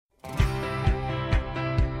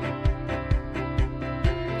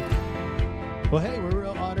Well, hey, we're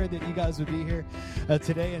real honored that you guys would be here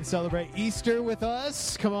today and celebrate Easter with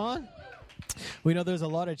us. Come on. We know there's a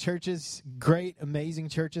lot of churches, great, amazing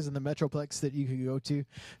churches in the Metroplex that you could go to.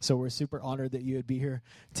 So we're super honored that you would be here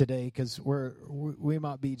today because we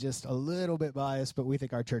might be just a little bit biased, but we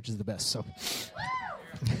think our church is the best. So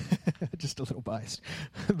just a little biased.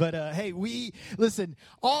 But hey, listen,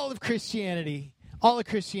 all of Christianity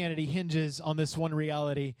hinges on this one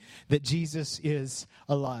reality that Jesus is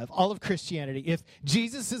alive. All of Christianity. If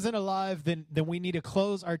Jesus isn't alive, then we need to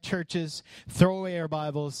close our churches, throw away our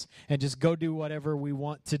Bibles, and just go do whatever we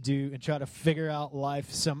want to do and try to figure out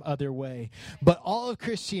life some other way. But all of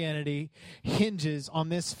Christianity hinges on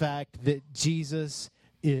this fact that Jesus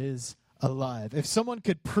is alive. If someone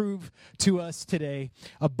could prove to us today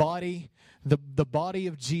a body, the body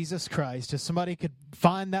of Jesus Christ, if somebody could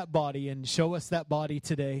find that body and show us that body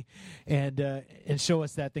today and show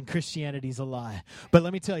us that, then Christianity's a lie. But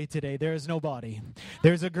let me tell you today, there is no body.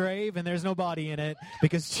 There's a grave and there's no body in it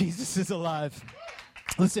because Jesus is alive.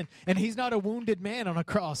 Listen, and he's not a wounded man on a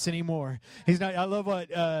cross anymore. He's not. I love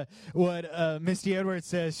what Misty Edwards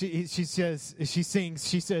says. She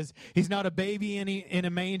says he's not a baby in a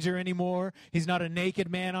manger anymore. He's not a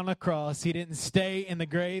naked man on a cross. He didn't stay in the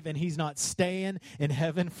grave, and he's not staying in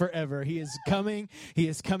heaven forever. He is coming. He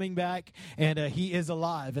is coming back, and he is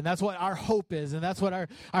alive. And that's what our hope is, and that's what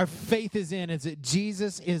our faith is in, is that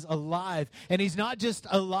Jesus is alive, and he's not just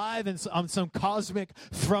alive on some cosmic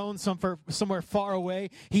throne somewhere far away.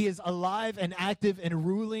 He is alive and active and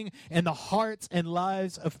ruling in the hearts and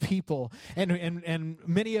lives of people. And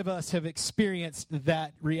many of us have experienced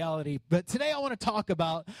that reality. But today I want to talk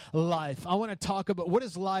about life. I want to talk about what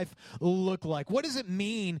does life look like? What does it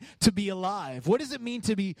mean to be alive? What does it mean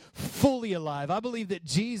to be fully alive? I believe that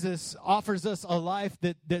Jesus offers us a life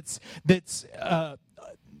that's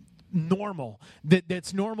normal,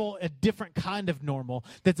 that's normal, a different kind of normal,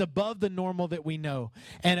 that's above the normal that we know.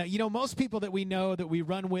 And most people that we know, that we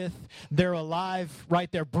run with, they're alive, right?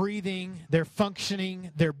 They're breathing, they're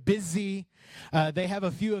functioning, they're busy. They have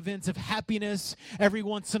a few events of happiness every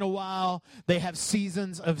once in a while. They have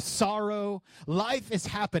seasons of sorrow. Life is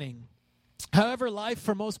happening. However, life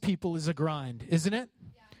for most people is a grind, isn't it?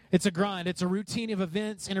 It's a grind. It's a routine of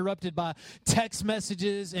events interrupted by text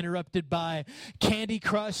messages, interrupted by Candy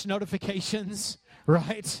Crush notifications,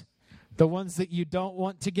 right? The ones that you don't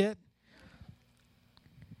want to get.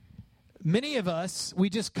 Many of us, we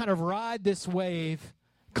just kind of ride this wave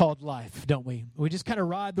called life, don't we? We just kind of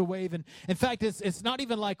ride the wave. And in fact, it's not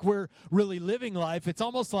even like we're really living life. It's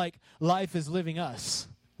almost like life is living us.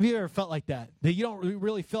 Have you ever felt like that? That you don't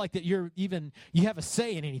really feel like that you have a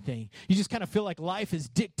say in anything. You just kind of feel like life is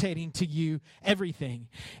dictating to you everything.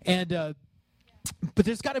 And but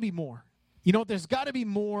there's got to be more. There's got to be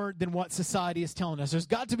more than what society is telling us. There's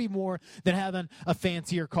got to be more than having a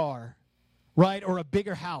fancier car, right? Or a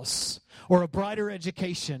bigger house, or a brighter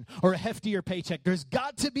education, or a heftier paycheck. There's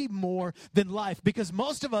got to be more than life, because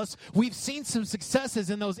most of us, we've seen some successes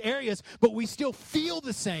in those areas, but we still feel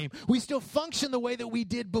the same. We still function the way that we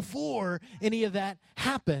did before any of that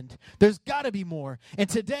happened. There's got to be more. And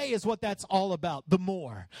today is what that's all about, the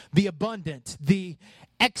more, the abundant, the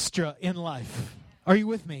extra in life. Are you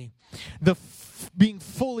with me? Being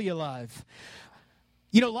fully alive.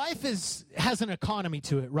 Life has an economy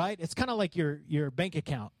to it, right? It's kind of like your bank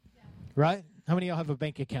account, right? How many of y'all have a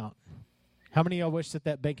bank account? How many of y'all wish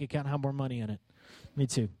that bank account had more money in it? Me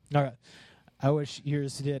too. All right. I wish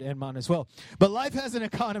yours did, and mine as well. But life has an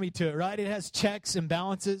economy to it, right? It has checks and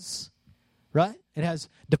balances, right? It has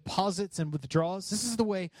deposits and withdrawals. This is the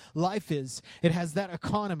way life is. It has that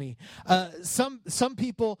economy. Some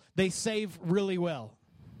people, they save really well.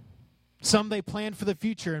 Some, they plan for the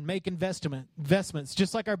future and make investments.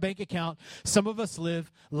 Just like our bank account, some of us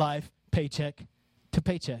live life paycheck to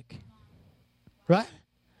paycheck. Right?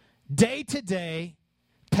 Day to day,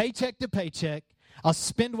 paycheck to paycheck. I'll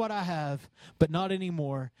spend what I have, but not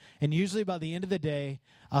anymore. And usually by the end of the day,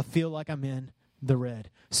 I feel like I'm in the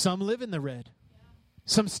red. Some live in the red.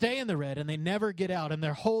 Some stay in the red and they never get out. And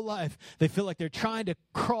their whole life, they feel like they're trying to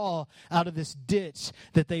crawl out of this ditch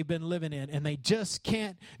that they've been living in. And they just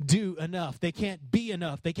can't do enough. They can't be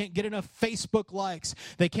enough. They can't get enough Facebook likes.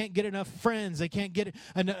 They can't get enough friends. They can't get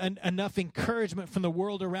enough encouragement from the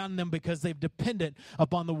world around them because they've depended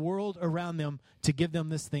upon the world around them to give them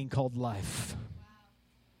this thing called life.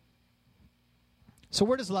 So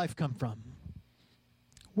where does life come from?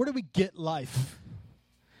 Where do we get life?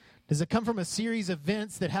 Does it come from a series of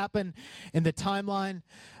events that happen in the timeline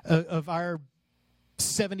of our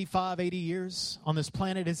 75, 80 years on this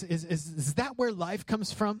planet? Is that where life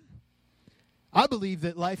comes from? I believe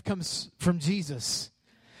that life comes from Jesus.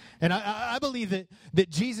 And I believe that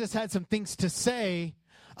Jesus had some things to say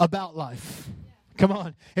about life. Come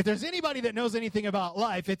on. If there's anybody that knows anything about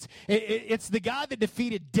life, it's the guy that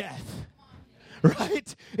defeated death.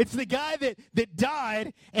 Right? It's the guy that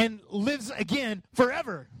died and lives again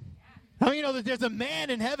forever. How many know that there's a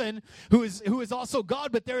man in heaven who is also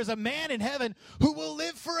God, but there is a man in heaven who will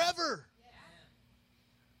live forever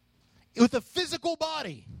with a physical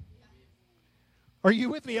body. Are you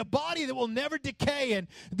with me? A body that will never decay and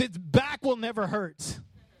its back will never hurt.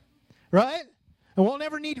 Right? And we'll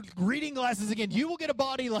never need reading glasses again. You will get a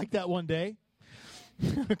body like that one day.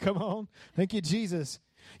 Come on. Thank you, Jesus.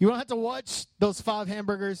 You don't have to watch those 5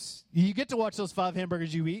 hamburgers. You get to watch those 5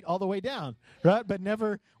 hamburgers you eat all the way down, right? But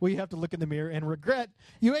never will you have to look in the mirror and regret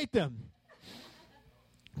you ate them.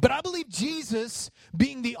 But I believe Jesus,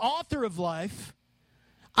 being the author of life,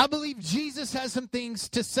 I believe Jesus has some things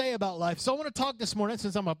to say about life. So I want to talk this morning,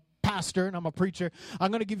 since I'm a pastor and I'm a preacher,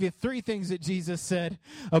 I'm going to give you 3 things that Jesus said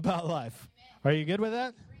about life. Are you good with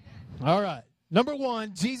that? All right. Number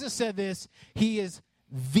 1, Jesus said this: He is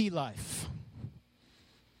the life.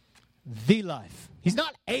 The life. He's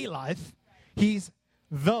not a life. He's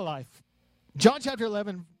the life. John chapter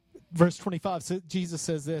 11, verse 25, Jesus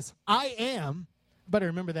says this: I am, better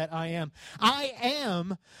remember that, I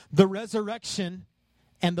am the resurrection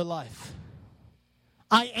and the life.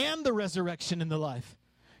 I am the resurrection and the life.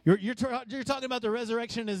 You're talking about the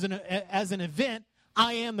resurrection as an event.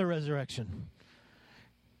 I am the resurrection.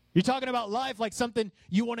 You're talking about life like something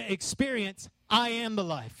you want to experience. I am the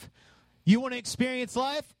life. You want to experience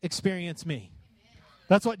life? Experience me.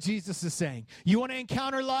 That's what Jesus is saying. You want to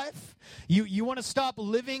encounter life? You want to stop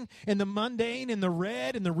living in the mundane, in the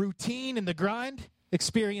red, in the routine, in the grind?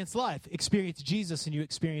 Experience life. Experience Jesus and you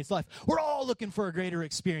experience life. We're all looking for a greater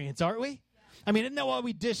experience, aren't we? I mean, isn't that why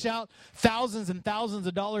we dish out thousands and thousands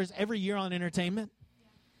of dollars every year on entertainment?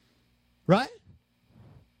 Right?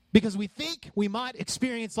 Because we think we might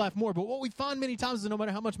experience life more. But what we find many times is no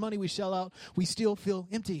matter how much money we shell out, we still feel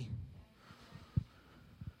empty.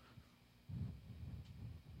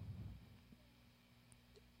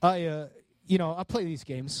 I play these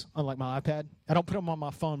games on like my iPad. I don't put them on my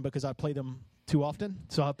phone because I play them too often.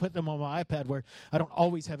 So I put them on my iPad where I don't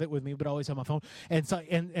always have it with me, but I always have my phone. And so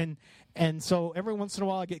and so every once in a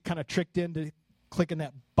while I get kind of tricked into clicking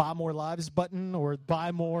that buy more lives button or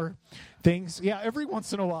buy more things. Yeah, every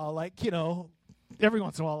once in a while,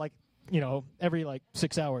 every like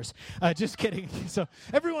 6 hours. Just kidding. So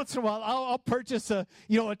every once in a while, I'll purchase a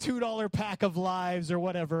 $2 pack of lives or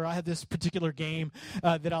whatever. I have this particular game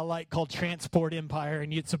that I like called Transport Empire,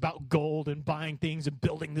 and it's about gold and buying things and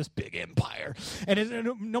building this big empire.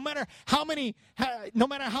 And no matter how many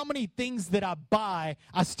things that I buy,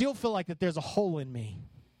 I still feel like that there's a hole in me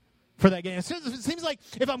for that game. It seems like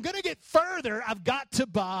if I'm going to get further, I've got to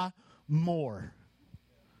buy more.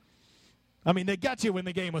 I mean, they got you when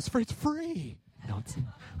the game was free. It's free. No,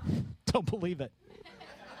 don't believe it.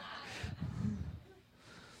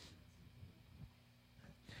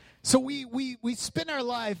 So we spend our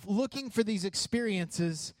life looking for these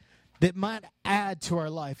experiences that might add to our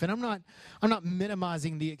life. And I'm not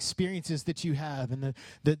minimizing the experiences that you have and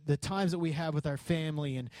the times that we have with our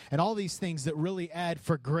family and all these things that really add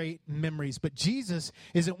for great memories. But Jesus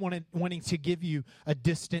isn't wanting to give you a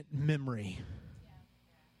distant memory.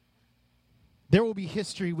 There will be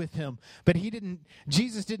history with him, but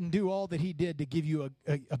Jesus didn't do all that he did to give you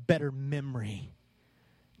a better memory.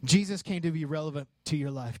 Jesus came to be relevant to your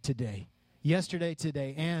life today, yesterday,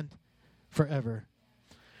 today, and forever.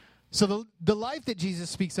 So the life that Jesus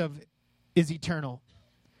speaks of is eternal.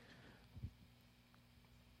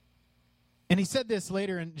 And he said this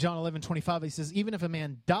later in John 11:25. He says, even if a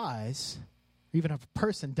man dies, even if a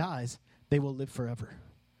person dies, they will live forever.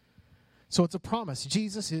 So it's a promise.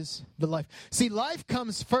 Jesus is the life. See, life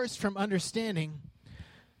comes first from understanding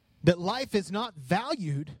that life is not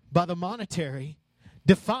valued by the monetary,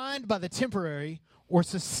 defined by the temporary, or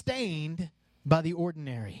sustained by the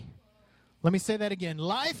ordinary. Let me say that again.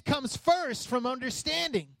 Life comes first from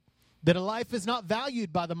understanding that a life is not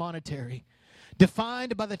valued by the monetary,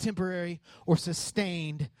 defined by the temporary, or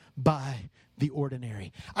sustained by the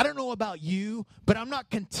ordinary. I don't know about you, but I'm not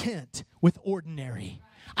content with ordinary.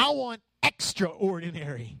 I want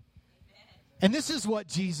extraordinary. And this is what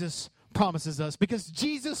Jesus promises us, because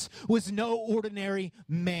Jesus was no ordinary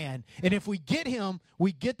man. And if we get him,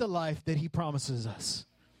 we get the life that he promises us.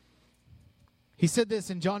 He said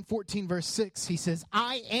this in John 14, verse 6. He says,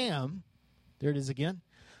 I am, there it is again,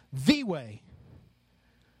 the way.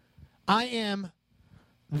 I am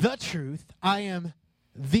the truth. I am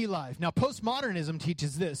the life. Now, postmodernism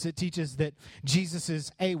teaches this. It teaches that Jesus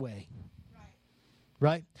is a way.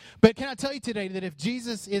 right? But can I tell you today that if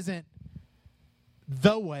Jesus isn't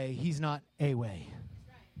the way, he's not a way.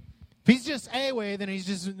 If he's just a way, then he's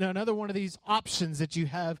just another one of these options that you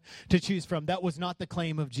have to choose from. That was not the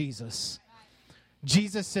claim of Jesus.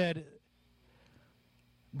 Jesus said,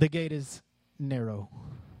 the gate is narrow.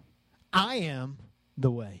 I am the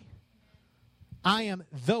way. I am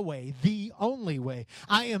the way, the only way.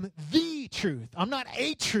 I am the truth. I'm not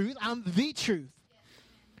a truth, I'm the truth.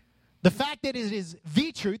 The fact that it is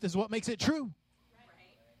the truth is what makes it true.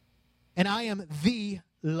 And I am the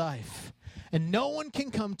life. And no one can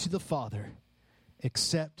come to the Father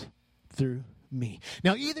except through me.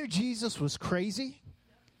 Now, either Jesus was crazy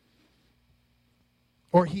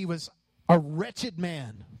or he was a wretched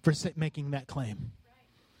man for making that claim.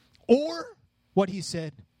 Or what he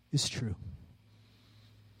said is true.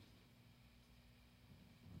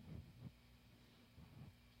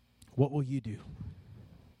 What will you do?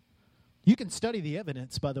 You can study the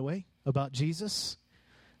evidence, by the way, about Jesus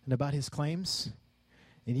and about his claims,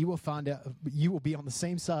 and you will find out, you will be on the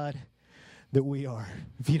same side that we are,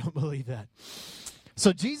 if you don't believe that.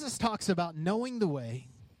 So Jesus talks about knowing the way,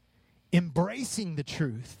 embracing the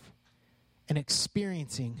truth, and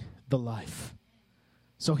experiencing the life.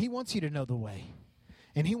 So he wants you to know the way,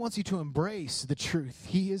 and he wants you to embrace the truth.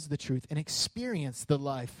 He is the truth, and experience the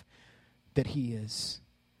life that he is.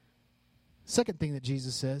 Second thing that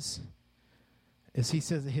Jesus says is he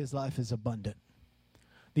says that his life is abundant.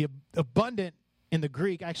 The abundant in the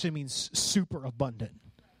Greek actually means super abundant.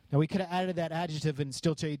 Now, we could have added that adjective and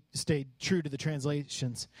still stayed true to the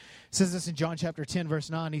translations. It says this in John chapter 10, verse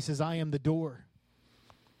 9. He says, I am the door.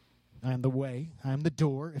 I am the way. I am the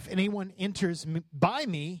door. If anyone enters by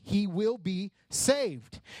me, he will be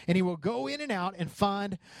saved. And he will go in and out and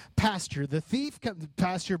find pasture. The thief comes,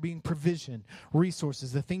 pasture being provision,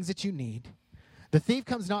 resources, the things that you need. The thief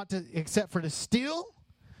comes not to except for to steal,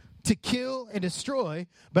 to kill, and destroy.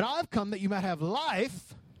 But I've come that you might have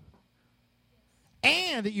life,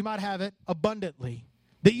 and that you might have it abundantly.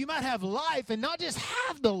 That you might have life, and not just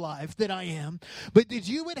have the life that I am, but that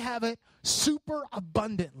you would have it super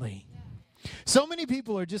abundantly. So many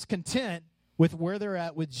people are just content with where they're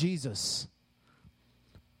at with Jesus.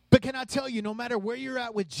 But can I tell you, no matter where you're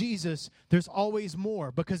at with Jesus, there's always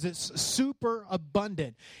more, because it's super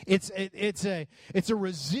abundant. It's a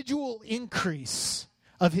residual increase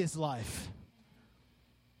of his life.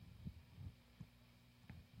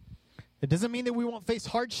 It doesn't mean that we won't face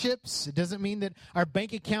hardships. It doesn't mean that our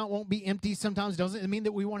bank account won't be empty sometimes. It doesn't mean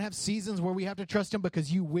that we won't have seasons where we have to trust him,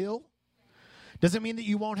 because you will. Doesn't mean that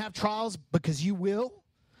you won't have trials, because you will.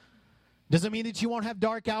 Doesn't mean that you won't have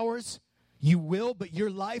dark hours. You will, but your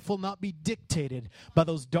life will not be dictated by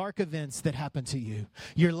those dark events that happen to you.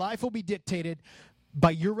 Your life will be dictated by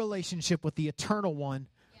your relationship with the eternal one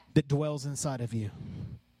that dwells inside of you.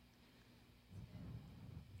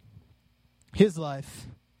 His life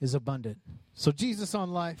is abundant. So Jesus on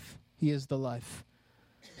life, he is the life.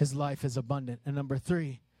 His life is abundant. And number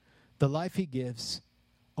 3, the life he gives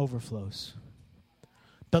overflows.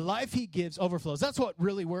 The life he gives overflows. That's what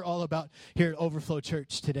really we're all about here at Overflow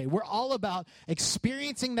Church today. We're all about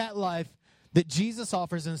experiencing that life that Jesus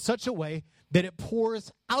offers in such a way that it pours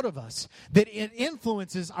out of us, that it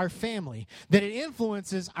influences our family, that it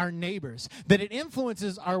influences our neighbors, that it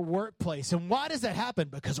influences our workplace. And why does that happen?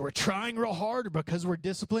 Because we're trying real hard, or because we're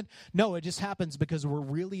disciplined? No, it just happens because we're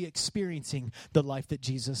really experiencing the life that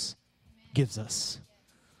Jesus gives us.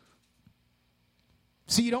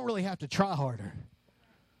 See, you don't really have to try harder.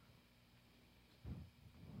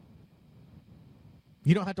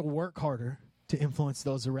 You don't have to work harder to influence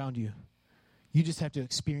those around you. You just have to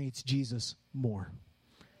experience Jesus more.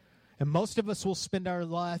 And most of us will spend our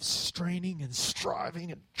lives straining and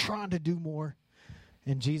striving and trying to do more.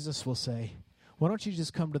 And Jesus will say, why don't you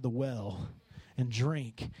just come to the well and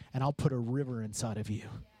drink, and I'll put a river inside of you.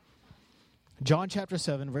 John chapter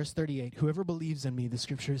 7, verse 38, whoever believes in me, the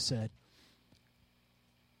scripture has said,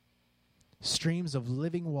 streams of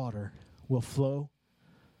living water will flow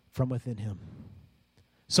from within him.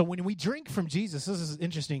 So when we drink from Jesus, this is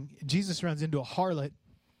interesting. Jesus runs into a harlot.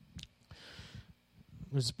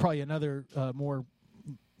 There's probably another more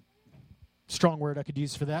strong word I could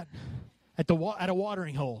use for that. At a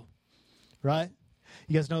watering hole, right?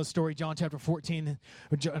 You guys know the story, John chapter 14,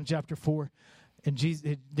 or John chapter 4. And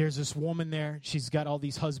there's this woman there. She's got all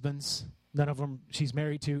these husbands. None of them she's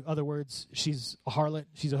married to. Other words, she's a harlot.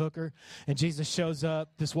 She's a hooker. And Jesus shows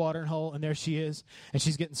up, this watering hole, and there she is. And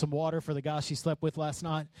she's getting some water for the guy she slept with last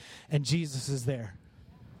night. And Jesus is there.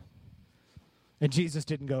 And Jesus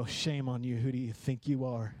didn't go, shame on you. Who do you think you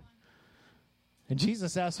are? And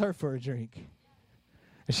Jesus asked her for a drink.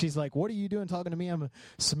 And she's like, what are you doing talking to me? I'm a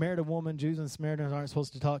Samaritan woman. Jews and Samaritans aren't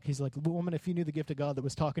supposed to talk. He's like, woman, if you knew the gift of God that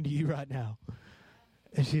was talking to you right now.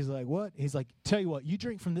 And she's like, what? He's like, tell you what, you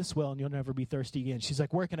drink from this well and you'll never be thirsty again. She's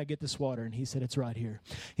like, where can I get this water? And he said, it's right here.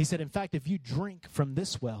 He said, in fact, if you drink from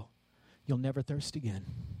this well, you'll never thirst again.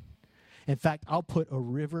 In fact, I'll put a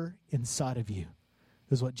river inside of you,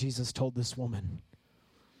 is what Jesus told this woman.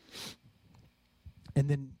 And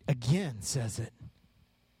then again says it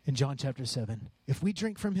in John chapter 7. If we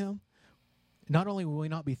drink from him, not only will we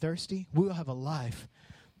not be thirsty, we will have a life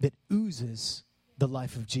that oozes the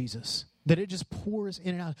life of Jesus, that it just pours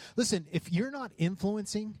in and out. Listen, if you're not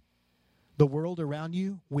influencing the world around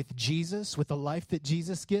you with Jesus, with the life that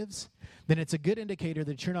Jesus gives, then it's a good indicator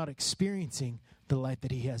that you're not experiencing the life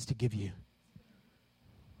that he has to give you.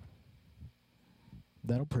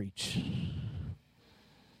 That'll preach.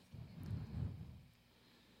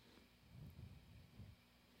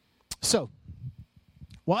 So,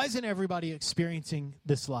 why isn't everybody experiencing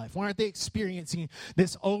this life? Why aren't they experiencing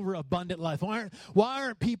this overabundant life? Why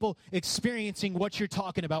aren't people experiencing what you're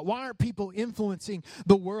talking about? Why aren't people influencing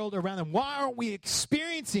the world around them? Why aren't we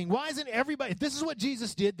experiencing? Why isn't everybody? If this is what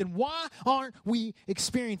Jesus did, then why aren't we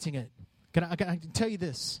experiencing it? I can tell you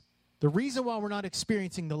this. The reason why we're not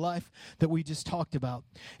experiencing the life that we just talked about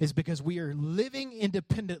is because we are living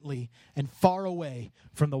independently and far away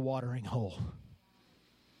from the watering hole.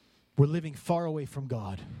 We're living far away from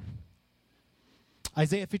God.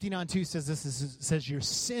 Isaiah 59:2 says this. Says your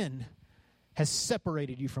sin has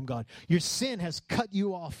separated you from God. Your sin has cut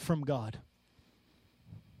you off from God.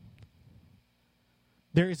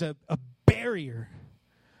 There is a barrier,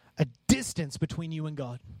 a distance between you and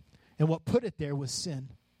God. And what put it there was sin.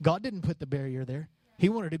 God didn't put the barrier there. He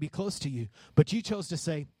wanted to be close to you. But you chose to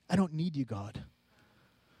say, I don't need you, God.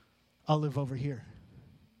 I'll live over here.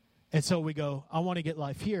 And so we go, I want to get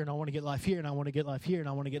life here, and I want to get life here, and I want to get life here, and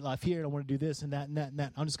I want to get life here, and I want to do this and that and that and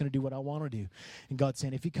that. I'm just going to do what I want to do. And God's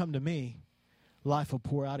saying, if you come to me, life will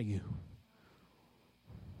pour out of you.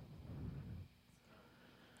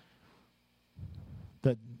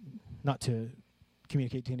 But not to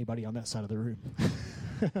communicate to anybody on that side of the room.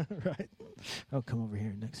 Right? I'll come over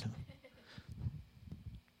here next time.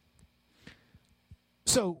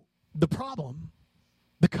 So the problem,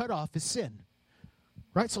 the cutoff is sin.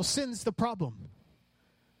 Right? So sin's the problem.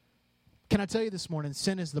 Can I tell you this morning,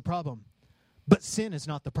 sin is the problem. But sin is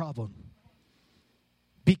not the problem.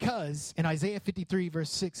 Because in Isaiah 53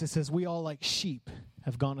 verse 6, it says, we all like sheep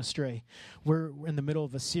have gone astray. We're in the middle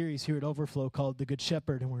of a series here at Overflow called The Good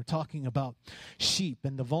Shepherd, and we're talking about sheep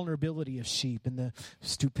and the vulnerability of sheep and the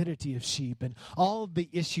stupidity of sheep and all of the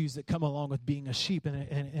issues that come along with being a sheep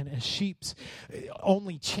and a sheep's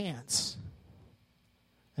only chance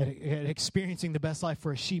at experiencing the best life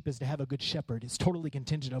for a sheep is to have a good shepherd. It's totally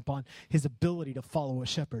contingent upon his ability to follow a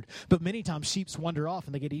shepherd. But many times sheep wander off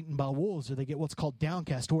and they get eaten by wolves, or they get what's called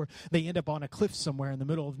downcast, or they end up on a cliff somewhere in the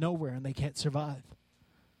middle of nowhere and they can't survive.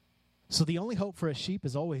 So the only hope for a sheep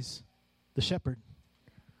is always the shepherd.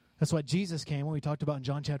 That's why Jesus came when we talked about in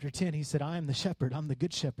John chapter 10. He said, I am the shepherd. I'm the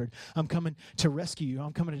good shepherd. I'm coming to rescue you.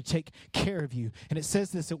 I'm coming to take care of you. And it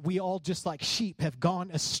says this, that we all, just like sheep, have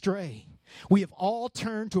gone astray. We have all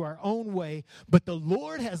turned to our own way, but the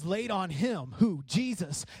Lord has laid on him, who?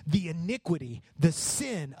 Jesus, the iniquity, the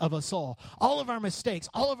sin of us all. All of our mistakes,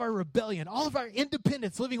 all of our rebellion, all of our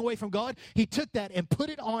independence living away from God, he took that and put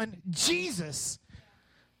it on Jesus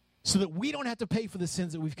so that we don't have to pay for the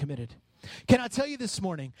sins that we've committed. Can I tell you this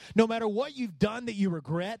morning, no matter what you've done that you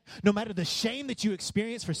regret, no matter the shame that you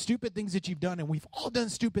experience for stupid things that you've done, and we've all done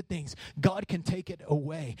stupid things, God can take it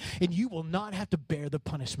away, and you will not have to bear the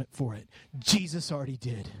punishment for it. Jesus already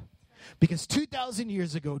did. Because 2,000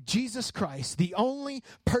 years ago, Jesus Christ, the only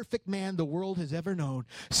perfect man the world has ever known,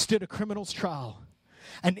 stood a criminal's trial.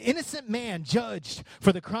 An innocent man judged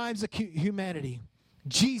for the crimes of humanity.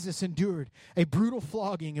 Jesus endured a brutal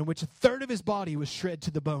flogging in which a third of his body was shred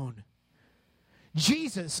to the bone.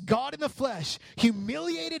 Jesus, God in the flesh,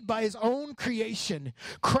 humiliated by his own creation,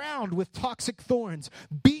 crowned with toxic thorns,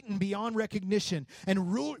 beaten beyond recognition,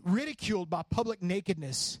 and ridiculed by public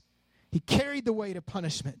nakedness. He carried the weight of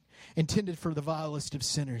punishment intended for the vilest of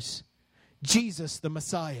sinners. Jesus, the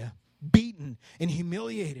Messiah, beaten and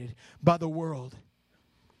humiliated by the world,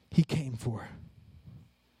 he came for.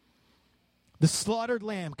 The slaughtered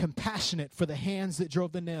lamb, compassionate for the hands that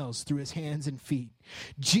drove the nails through his hands and feet.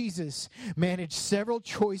 Jesus managed several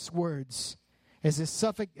choice words as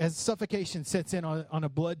suffocation sets in on a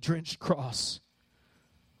blood-drenched cross.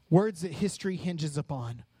 Words that history hinges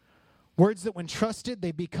upon. Words that when trusted,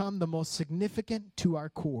 they become the most significant to our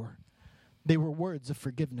core. They were words of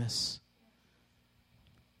forgiveness.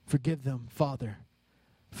 Forgive them, Father.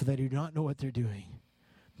 for they do not know what they're doing.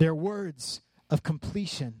 Their words of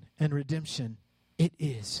completion and redemption, it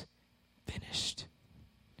is finished.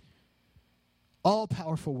 All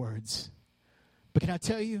powerful words. But can I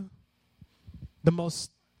tell you, the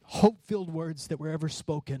most hope-filled words that were ever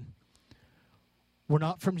spoken were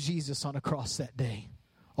not from Jesus on a cross that day,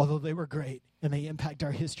 although they were great and they impact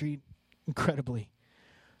our history incredibly.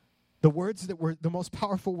 The words that were the most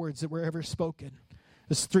powerful words that were ever spoken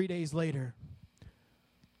was 3 days later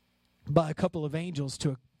by a couple of angels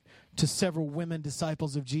to several women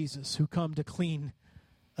disciples of Jesus who come to clean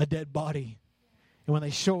a dead body. And when they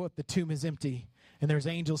show up, the tomb is empty and there's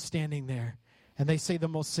angels standing there. And they say the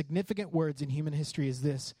most significant words in human history is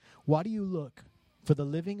this: why do you look for the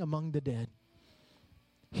living among the dead?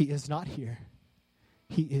 He is not here.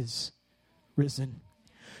 He is risen.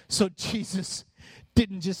 So Jesus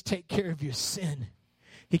didn't just take care of your sin.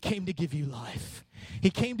 He came to give you life. He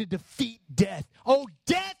came to defeat death. Oh,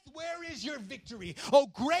 death, where is your victory? Oh,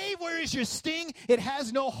 grave, where is your sting? It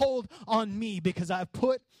has no hold on me because I've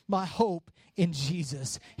put my hope in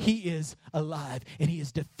Jesus. He is alive and he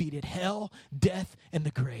has defeated hell, death, and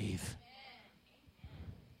the grave.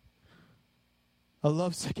 I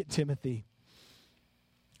love 2 Timothy.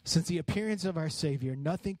 Since the appearance of our Savior,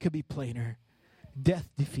 nothing could be plainer. Death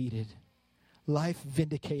defeated, life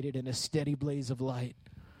vindicated in a steady blaze of light.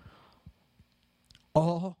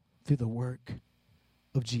 All through the work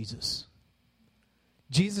of Jesus.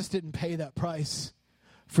 Jesus didn't pay that price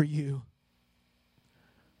for you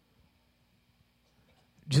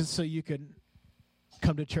just so you could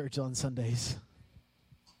come to church on Sundays.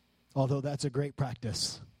 Although that's a great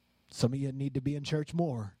practice. Some of you need to be in church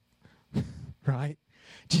more, right?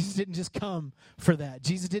 Jesus didn't just come for that.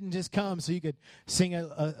 Jesus didn't just come so you could sing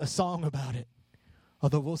a song about it.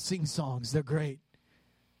 Although we'll sing songs, they're great.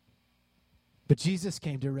 But Jesus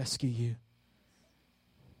came to rescue you.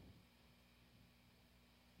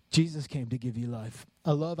 Jesus came to give you life.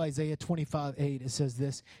 I love Isaiah 25:8. It says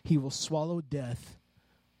this: he will swallow death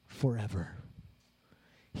forever.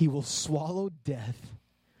 He will swallow death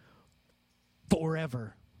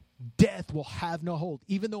forever. Death will have no hold.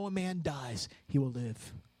 Even though a man dies, he will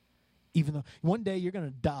live. Even though one day you're going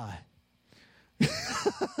to die.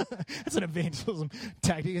 That's an evangelism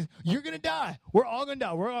tactic. You're going to die. We're all going to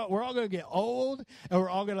die. We're all going to get old, and we're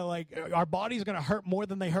all going to our bodies are going to hurt more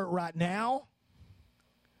than they hurt right now.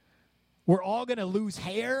 We're all going to lose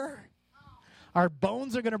hair. Our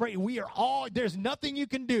bones are going to break. There's nothing you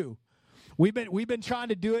can do. We've been trying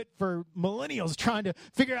to do it for millennials, trying to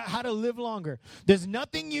figure out how to live longer. There's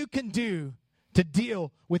nothing you can do to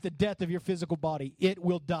deal with the death of your physical body. It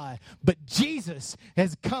will die. But Jesus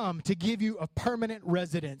has come to give you a permanent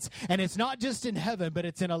residence. And it's not just in heaven, but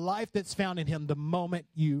it's in a life that's found in him the moment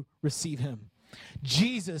you receive him.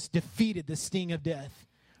 Jesus defeated the sting of death.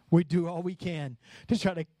 We do all we can to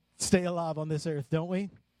try to stay alive on this earth, don't we?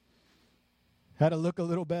 How to look a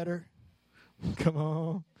little better? Come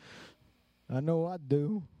on. I know I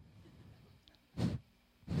do.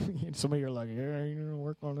 Some of you are like, yeah, you know,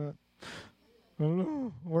 work on that. I don't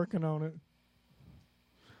know, working on it.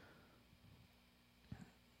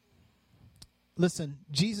 Listen,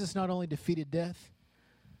 Jesus not only defeated death,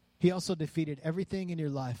 he also defeated everything in your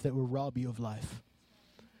life that will rob you of life.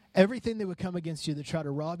 Everything that would come against you to try to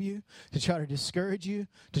rob you, to try to discourage you,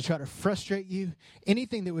 to try to frustrate you,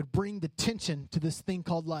 anything that would bring the tension to this thing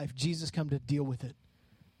called life, Jesus come to deal with it.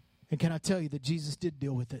 And can I tell you that Jesus did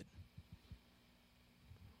deal with it?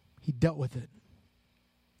 He dealt with it.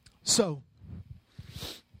 So,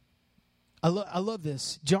 I love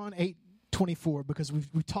this. John 8:24, because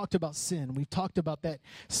we've talked about sin. We've talked about that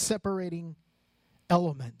separating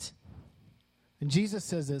element. And Jesus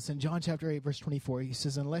says this in John chapter 8, verse 24. He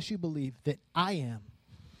says, unless you believe that I am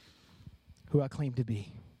who I claim to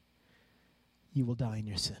be, you will die in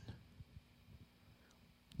your sin.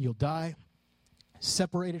 You'll die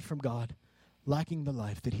separated from God, lacking the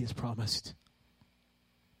life that he has promised.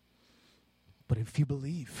 But if you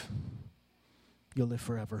believe, you'll live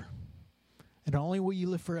forever. And not only will you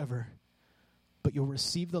live forever, but you'll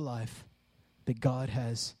receive the life that God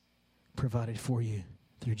has provided for you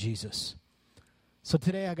through Jesus. So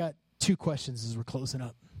today I got 2 questions as we're closing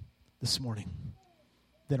up this morning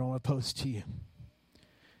that I want to pose to you.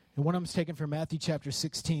 And one of them is taken from Matthew chapter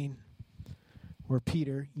 16, where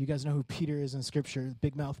Peter, you guys know who Peter is in Scripture,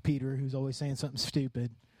 big mouth Peter, who's always saying something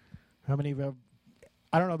stupid. How many of you,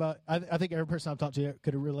 I don't know about, I think every person I've talked to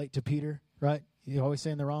could relate to Peter, right? You're always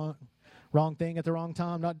saying the wrong thing at the wrong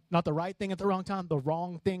time, not the right thing at the wrong time, the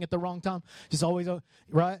wrong thing at the wrong time. Just always,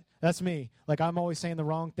 right? That's me. Like I'm always saying the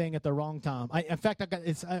wrong thing at the wrong time. In fact,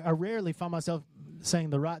 I rarely find myself saying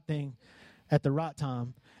the right thing at the right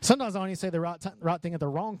time. Sometimes I only say the right thing at the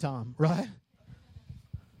wrong time, right?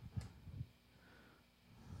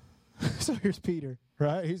 So here's Peter,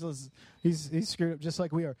 right? He's screwed up just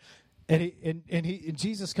like we are. And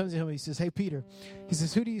Jesus comes to him and he says, hey, Peter. He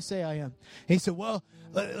says, who do you say I am? And he said, well,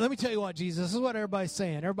 let me tell you what, Jesus. This is what everybody's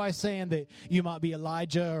saying. Everybody's saying that you might be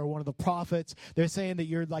Elijah or one of the prophets. They're saying that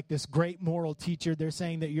you're like this great moral teacher. They're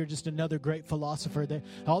saying that you're just another great philosopher.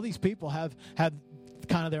 All these people have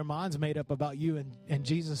kind of their minds made up about you. And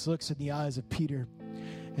Jesus looks in the eyes of Peter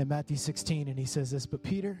in Matthew 16 and he says this, but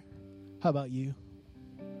Peter, how about you?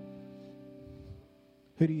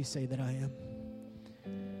 Who do you say that I am?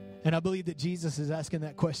 And I believe that Jesus is asking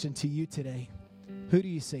that question to you today. Who do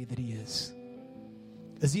you say that he is?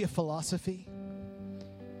 Is he a philosophy?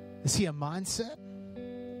 Is he a mindset?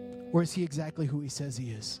 Or is he exactly who he says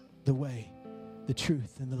he is? The way, the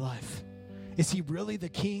truth, and the life. Is he really the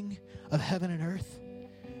king of heaven and earth?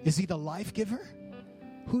 Is he the life giver?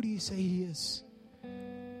 Who do you say he is?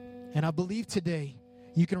 And I believe today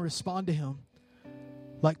you can respond to him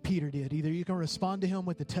like Peter did. Either you can respond to him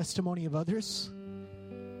with the testimony of others.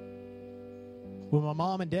 Well, my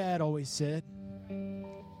mom and dad always said,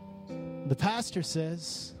 the pastor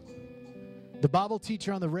says, the Bible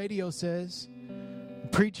teacher on the radio says, the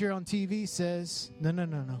preacher on TV says,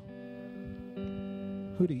 no.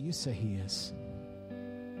 Who do you say he is?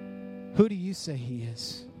 Who do you say he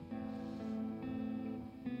is?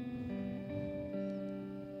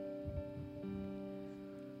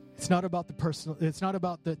 It's not about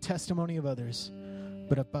the testimony of others,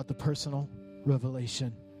 but about the personal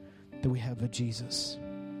revelation that we have of Jesus.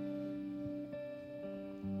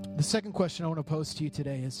 The second question I want to pose to you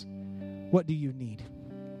today is, what do you need?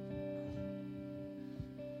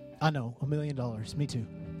 I know, $1 million. Me too.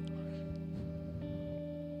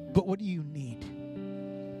 But what do you need?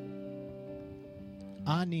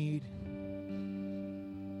 I need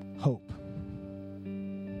hope.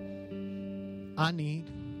 I need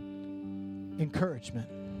encouragement.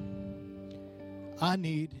 I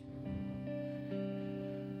need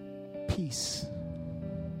peace.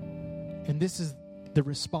 And this is the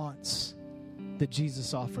response that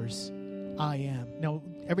Jesus offers. I am. Now,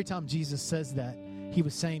 every time Jesus says that, he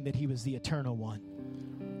was saying that he was the eternal one.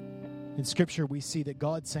 In Scripture, we see that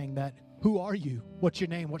God saying that, who are you? What's your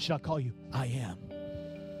name? What should I call you? I am.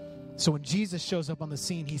 So when Jesus shows up on the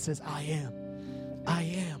scene, he says, I am. I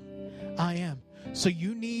am. I am. So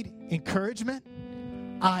you need encouragement?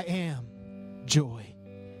 I am joy.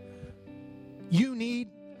 You need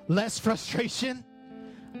less frustration?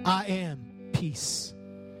 I am peace.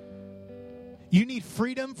 You need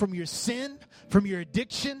freedom from your sin, from your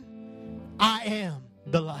addiction? I am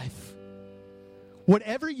the life.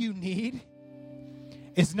 Whatever you need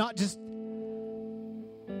is not just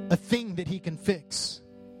a thing that he can fix.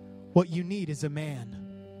 What you need is a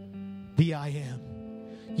man, the I am.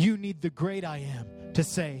 You need the great I am to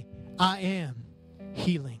say, I am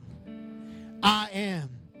healing. I am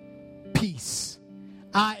peace.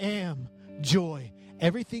 I am joy.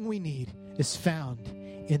 Everything we need is found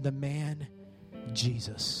in the man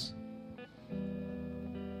Jesus.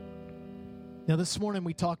 Now this morning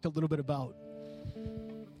we talked a little bit about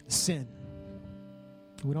sin.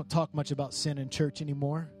 We don't talk much about sin in church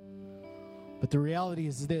anymore. But the reality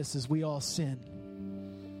is this, is we all sin.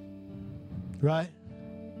 Right?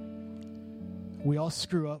 We all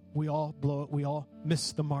screw up. We all blow it. We all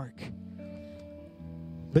miss the mark.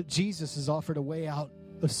 But Jesus has offered a way out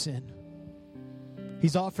of sin.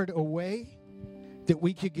 He's offered a way that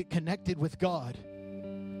we could get connected with God,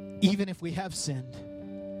 even if we have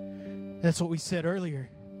sinned. That's what we said earlier.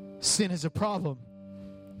 Sin is a problem,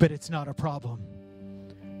 but it's not a problem.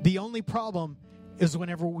 The only problem is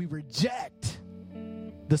whenever we reject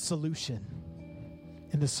the solution.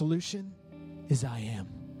 And the solution is I am.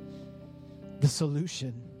 The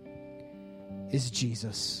solution is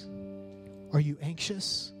Jesus. Are you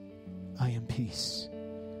anxious? I am peace.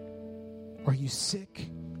 Are you sick,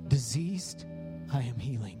 diseased? I am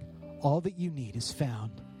healing. All that you need is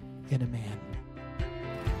found in a man.